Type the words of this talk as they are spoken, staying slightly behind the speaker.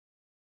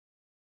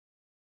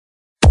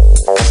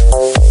Here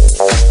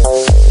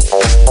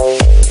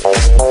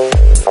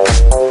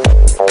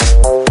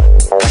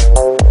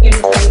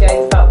to tell you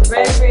guys about the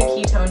bread-free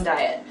ketone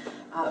diet.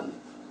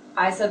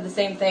 I said the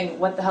same thing,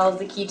 what the hell is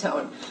a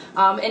ketone?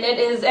 And it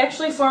is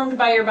actually formed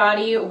by your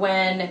body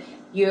when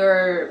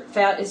your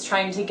fat is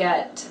trying to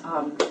get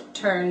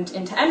turned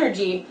into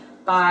energy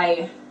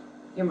by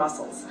your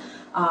muscles.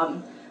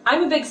 I'm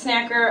a big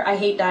snacker, I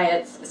hate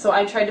diets, so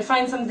I tried to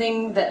find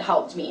something that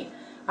helped me.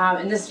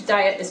 And this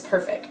diet is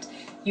perfect.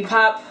 You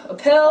pop a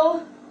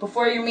pill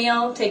before your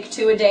meal, take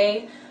 2 a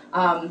day,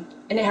 and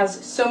it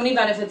has so many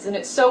benefits and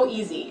it's so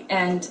easy,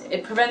 and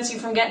it prevents you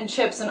from getting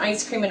chips and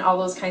ice cream and all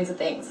those kinds of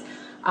things.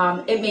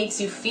 It makes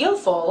you feel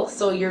full,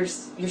 so your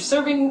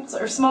servings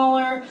are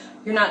smaller,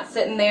 you're not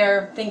sitting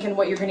there thinking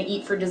what you're going to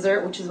eat for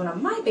dessert, which is one of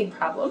my big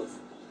problems.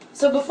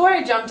 So before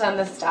I jumped on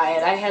this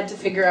diet, I had to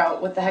figure out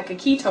what the heck a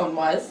ketone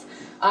was.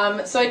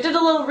 So I did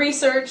a little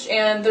research,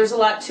 and there's a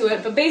lot to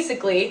it, but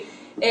basically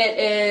it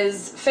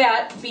is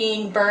fat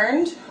being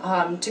burned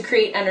to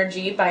create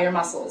energy by your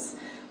muscles.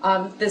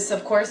 This,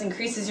 of course,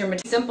 increases your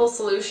metabolism. Simple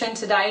solution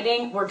to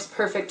dieting, works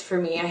perfect for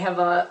me. I have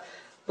a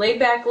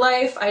laid-back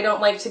life. I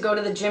don't like to go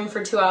to the gym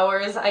for 2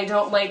 hours. I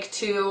don't like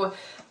to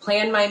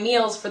plan my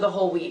meals for the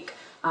whole week.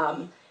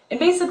 And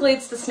basically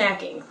it's the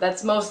snacking.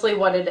 That's mostly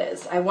what it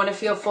is. I want to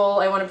feel full.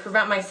 I want to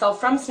prevent myself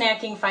from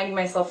snacking, finding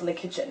myself in the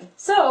kitchen.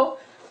 So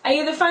I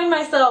either find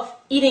myself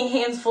eating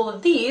hands full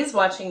of these,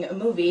 watching a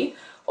movie,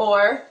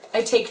 or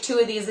I take 2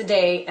 of these a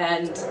day,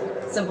 and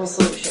simple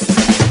solution.